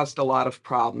that caused a lot of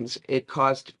problems. It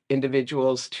caused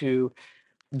individuals to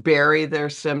bury their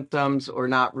symptoms or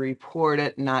not report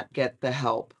it, not get the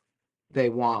help they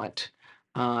want.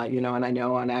 And I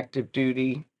know on active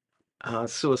duty,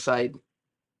 suicide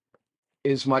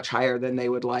is much higher than they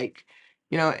would like,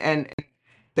 and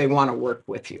they want to work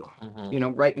with you.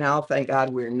 Mhm. Right now, thank God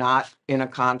we're not in a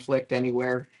conflict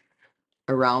anywhere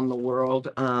around the world.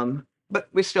 But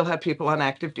we still have people on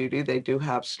active duty. They do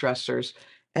have stressors.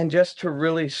 And just to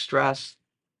really stress,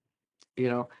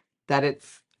 that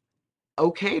it's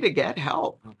okay to get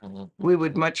help. Mhm. We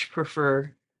would much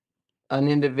prefer an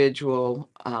individual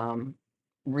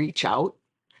reach out,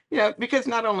 because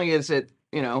not only is it,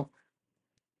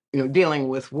 dealing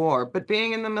with war, but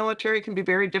being in the military can be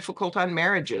very difficult on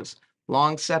marriages,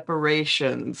 long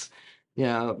separations,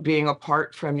 being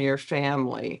apart from your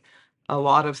family, a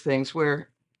lot of things where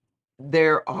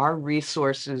there are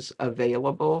resources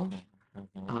available.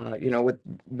 Mhm. With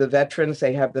the veterans,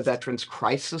 they have the Veterans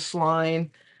Crisis Line.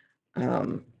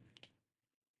 Um,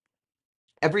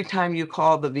 every time you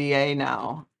call the VA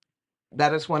now,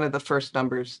 that is one of the first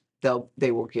numbers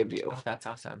they will give you. Oh, that's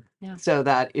awesome. So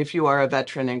that if you are a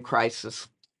veteran in crisis,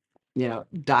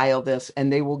 dial this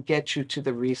and they will get you to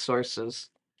the resources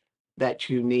that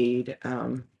you need.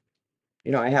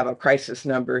 I have a crisis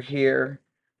number here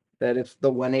that it's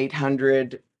the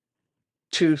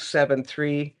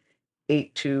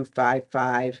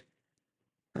 1-800-273-8255.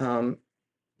 And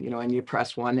you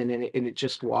press one and it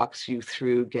just walks you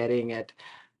through getting it.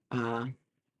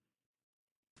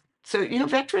 So,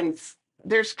 veterans,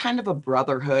 there's kind of a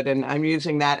brotherhood, and I'm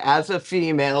using that as a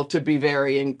female to be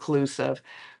very inclusive.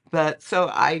 But so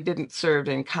I didn't serve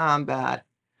in combat,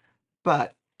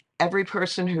 but every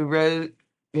person who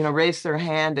raised their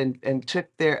hand and took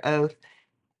their oath,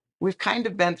 we've kind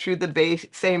of been through the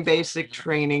same basic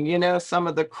training, some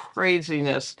of the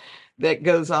craziness that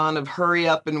goes on of hurry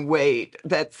up and wait.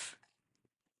 That's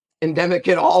endemic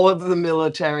in all of the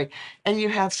military. And you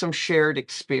have some shared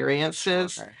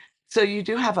experiences. Okay. So you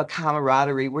do have a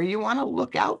camaraderie where you want to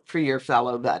look out for your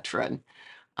fellow veteran.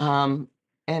 Um,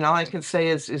 and all I can say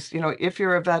is, if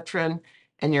you're a veteran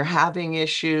and you're having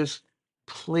issues,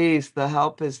 please, the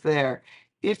help is there.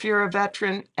 If you're a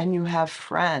veteran and you have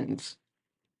friends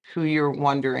who you're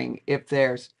wondering if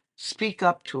there's, speak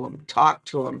up to them, talk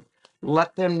to them,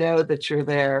 let them know that you're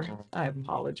there. I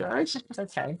apologize. It's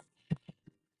okay.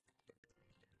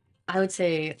 I would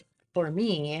say for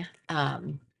me,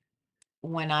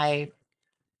 when I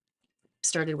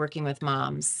started working with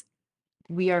moms,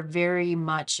 we are very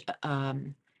much,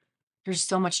 there's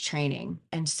so much training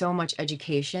and so much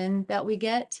education that we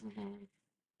get.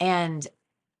 And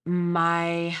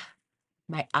my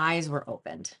my eyes were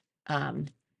opened. Um,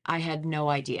 I had no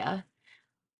idea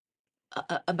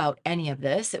about any of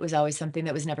this. It was always something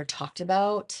that was never talked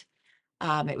about.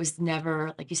 It was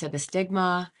never, like you said, the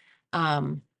stigma.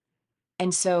 Um,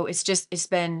 and so it's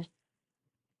been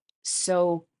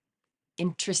so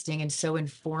interesting and so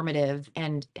informative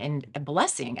and a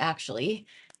blessing actually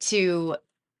to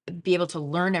be able to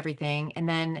learn everything. And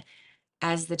then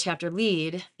as the chapter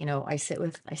lead, I sit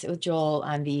with Joel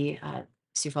on the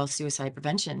Sioux Falls Suicide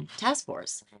Prevention Task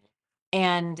Force.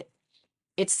 And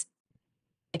it's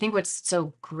I think what's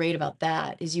so great about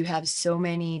that is you have so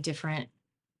many different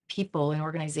people and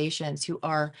organizations who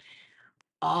are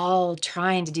all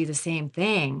trying to do the same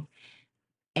thing.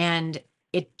 And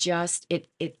it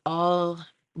all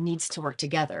needs to work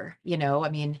together. I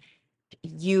mean,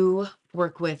 you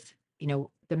work with,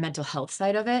 the mental health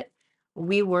side of it.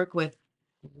 We work with,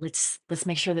 let's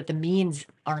make sure that the means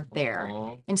aren't there.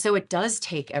 And so it does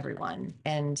take everyone.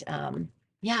 And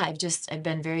yeah, I've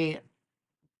been very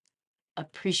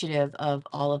appreciative of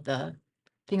all of the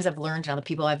things I've learned and all the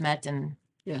people I've met, and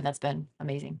Yeah. that's been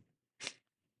amazing.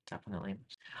 Definitely.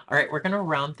 All right, we're going to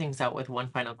round things out with one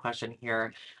final question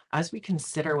here. As we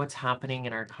consider what's happening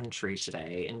in our country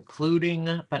today,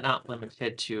 including but not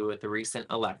limited to the recent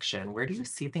election, where do you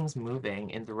see things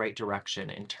moving in the right direction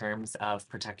in terms of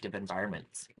protective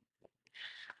environments?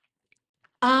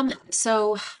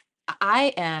 So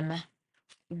I am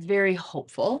very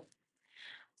hopeful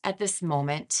at this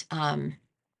moment.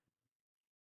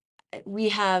 We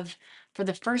have, for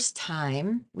the first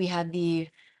time, we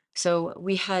just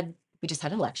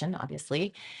had an election,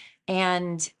 obviously,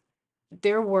 and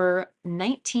there were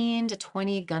 19 to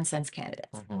 20 gun sense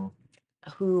candidates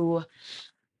who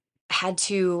had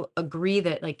to agree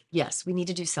that, like, yes, we need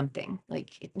to do something. We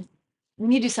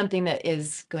need to do something that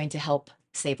is going to help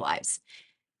save lives.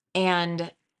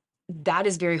 And that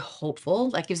is very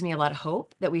hopeful. That gives me a lot of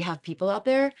hope that we have people out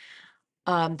there.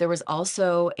 There was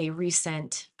also a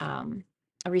recent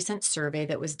survey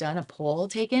that was done, a poll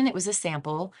taken. It was a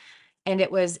sample, and it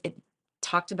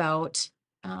talked about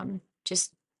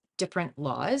just different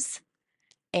laws.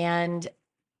 And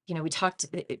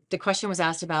the question was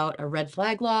asked about a red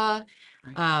flag law,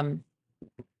 Right.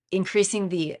 increasing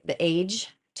the age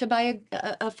to buy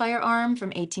a firearm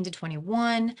from 18 to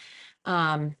 21,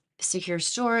 secure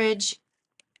storage,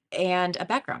 and a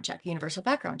background check, universal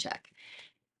background check.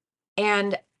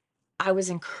 And I was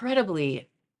incredibly,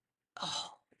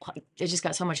 oh, I just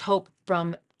got so much hope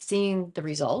from seeing the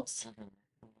results.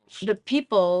 The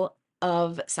people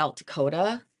of South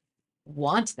Dakota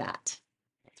want that.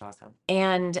 That's awesome.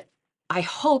 And I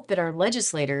hope that our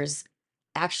legislators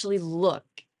actually look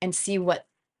and see what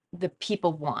the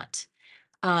people want.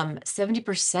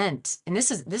 70%, and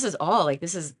this is all, like,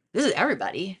 this is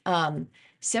everybody.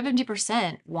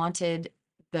 70% wanted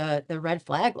the red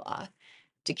flag law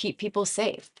to keep people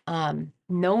safe,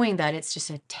 knowing that it's just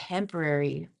a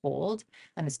temporary hold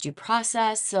and it's due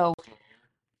process. So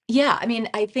yeah, I mean,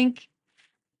 I think,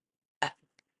 uh,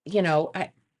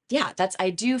 I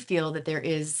do feel that there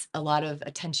is a lot of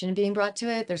attention being brought to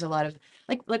it. There's a lot of,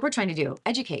 like we're trying to do,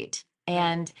 educate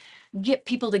and get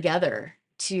people together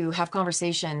to have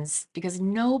conversations, because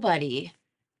nobody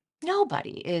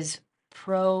is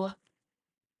pro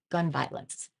gun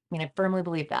violence. I mean, I firmly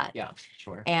believe that. Yeah,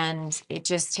 sure. And it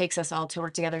just takes us all to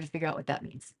work together to figure out what that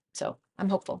means. So I'm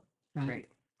hopeful. Great.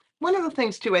 One of the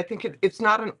things too, I think it's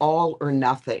not an all or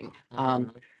nothing.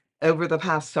 Over the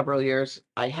past several years,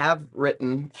 I have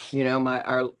written,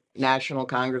 our national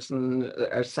congressmen,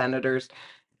 our senators,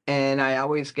 And I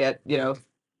always get,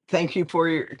 thank you for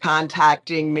your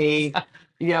contacting me,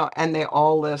 and they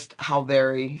all list how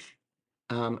very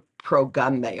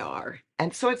pro-gun they are.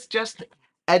 And so it's just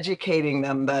educating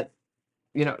them that,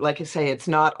 like I say, it's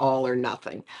not all or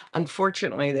nothing.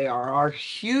 Unfortunately, they are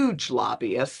huge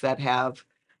lobbyists that have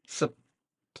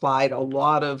supplied a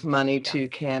lot of money to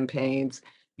campaigns,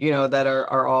 that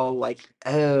are all like,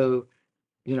 oh,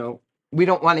 we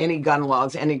don't want any gun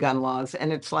laws.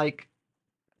 And it's like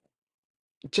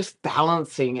just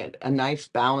balancing it, a nice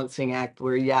balancing act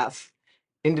where, yes,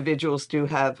 individuals do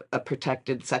have a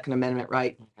protected Second Amendment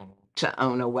right to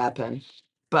own a weapon,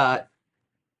 but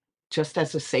just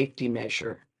as a safety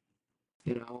measure,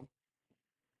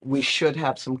 we should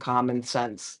have some common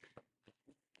sense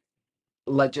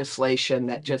legislation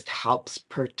that just helps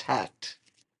protect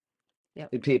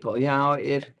Yep. the people.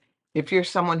 If you're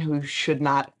someone who should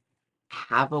not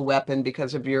have a weapon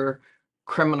because of your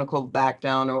criminal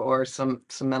background or some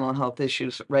mental health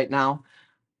issues right now,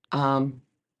 so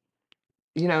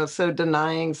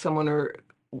denying someone who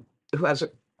has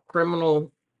a criminal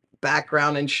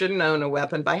background and shouldn't own a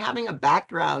weapon by having a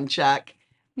background check,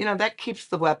 that keeps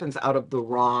the weapons out of the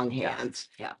wrong hands.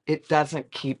 Yeah. It doesn't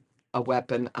keep a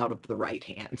weapon out of the right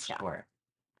hands. Sure.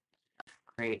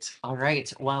 Great. All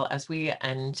right. Well, as we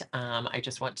end, I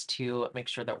just want to make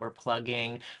sure that we're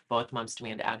plugging both Moms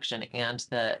Demand Action and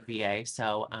the VA.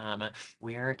 So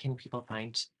where can people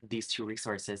find these two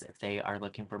resources if they are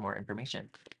looking for more information?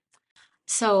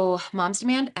 So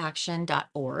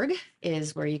momsdemandaction.org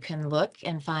is where you can look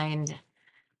and find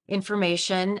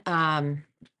information.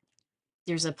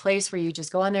 There's a place where you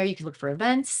just go on there, you can look for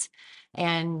events,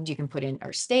 and you can put in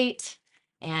our state.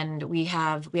 And we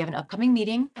have an upcoming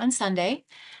meeting on Sunday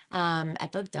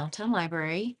at the downtown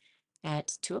library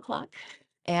at 2:00.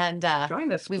 And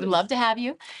Join us. we would please. love to have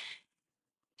you.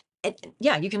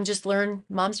 You can just learn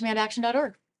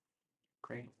momsdemandaction.org.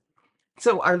 Great.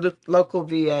 So our local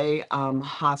VA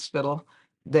hospital,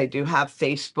 they do have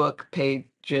Facebook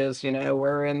pages.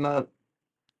 We're in the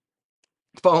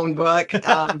phone book.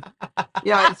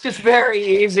 It's just very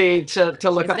easy to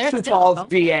look Is up there Sioux still a Falls phone?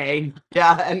 VA.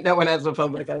 Yeah, and no one has a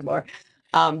phone book anymore.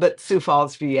 But Sioux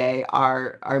Falls VA,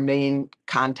 our main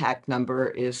contact number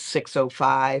is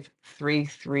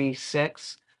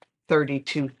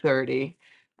 605-336-3230.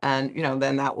 And,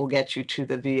 then that will get you to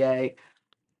the VA.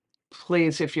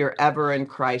 Please, if you're ever in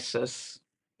crisis,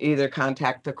 either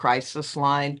contact the crisis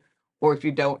line, or if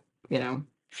you don't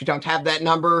have that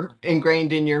number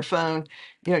ingrained in your phone,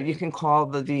 you can call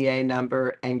the VA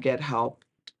number and get help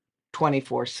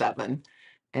 24/7.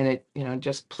 And it,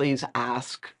 just please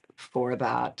ask for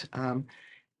that.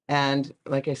 And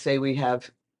like I say, we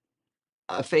have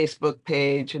a Facebook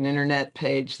page, an internet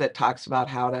page that talks about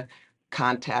how to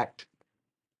contact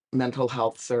mental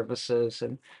health services.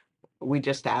 And we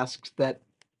just ask that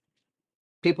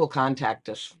people contact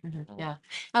us. Yeah.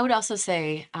 I would also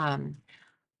say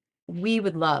we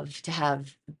would love to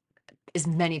have as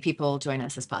many people join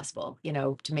us as possible,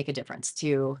 to make a difference,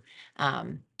 to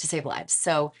save lives.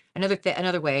 So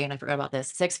another way, and I forgot about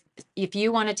this, if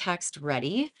you want to text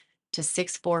READY to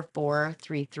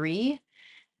 64433,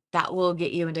 that will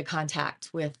get you into contact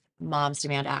with Moms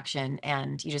Demand Action,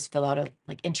 and you just fill out a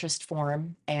interest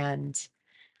form, and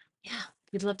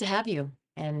we'd love to have you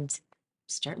and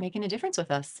start making a difference with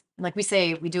us. And like we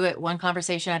say, we do it one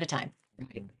conversation at a time.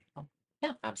 Right.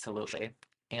 Yeah. Absolutely.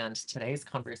 And today's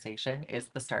conversation is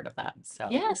the start of that. So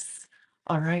Yes.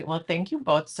 all right. Well, thank you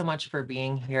both so much for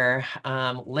being here.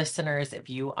 Listeners, if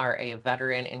you are a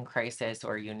veteran in crisis,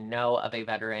 or you know of a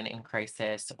veteran in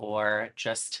crisis, or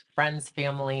just friends,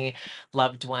 family,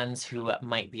 loved ones who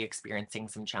might be experiencing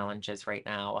some challenges right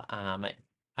now,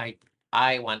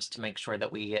 I want to make sure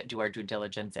that we do our due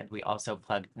diligence, and we also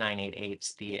plug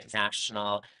 988, the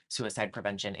National Suicide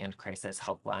Prevention and Crisis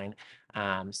Helpline.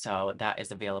 So that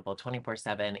is available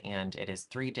 24/7, and it is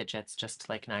 3 digits, just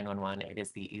like 911. It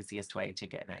is the easiest way to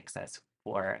get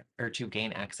to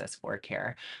gain access for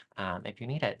care if you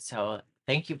need it. So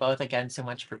thank you both again so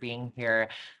much for being here.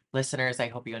 Listeners, I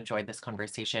hope you enjoyed this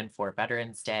conversation for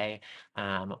Veterans Day.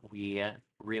 We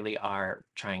really are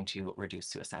trying to reduce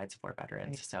suicides for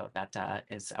veterans. Right. So that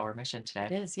is our mission It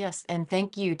today. is, yes. And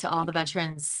thank you to all the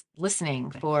veterans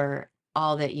listening for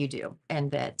all that you do, and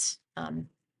that,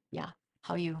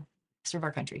 how you serve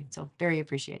our country. So very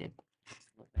appreciated.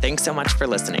 Thanks so much for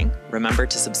listening. Remember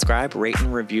to subscribe, rate,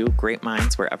 and review Great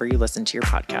Minds wherever you listen to your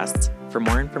podcasts. For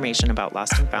more information about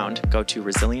Lost and Found, go to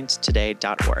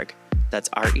resilienttoday.org. That's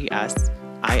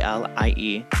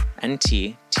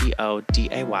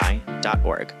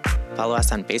RESILIENTTODAY.org. Follow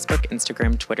us on Facebook,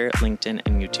 Instagram, Twitter, LinkedIn,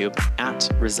 and YouTube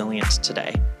 @Resilient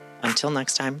Today. Until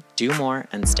next time, do more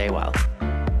and stay well.